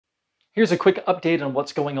Here's a quick update on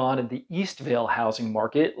what's going on in the Eastvale housing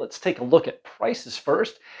market. Let's take a look at prices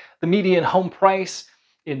first. The median home price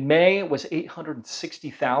in May was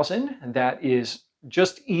 860,000, and that is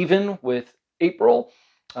just even with April,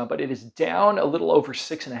 but it is down a little over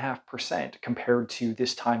 6.5% compared to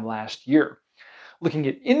this time last year. Looking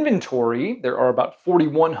at inventory, there are about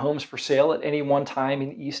 41 homes for sale at any one time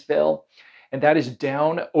in Eastvale, and that is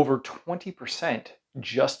down over 20%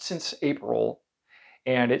 just since April,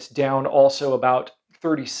 and it's down also about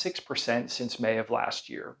 36% since May of last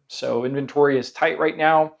year. So inventory is tight right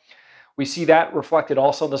now. We see that reflected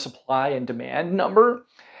also in the supply and demand number.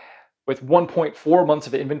 With 1.4 months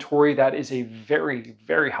of inventory, that is a very,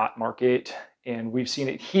 very hot market. And we've seen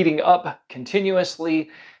it heating up continuously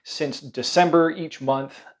since December each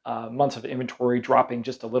month, months of inventory dropping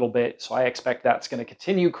just a little bit. So I expect that's going to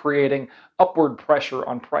continue creating upward pressure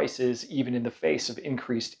on prices, even in the face of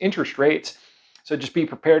increased interest rates. So just be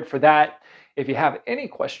prepared for that. If you have any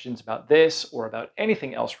questions about this or about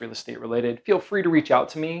anything else real estate related, feel free to reach out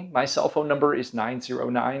to me. My cell phone number is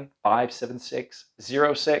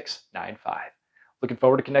 909-576-0695. Looking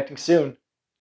forward to connecting soon.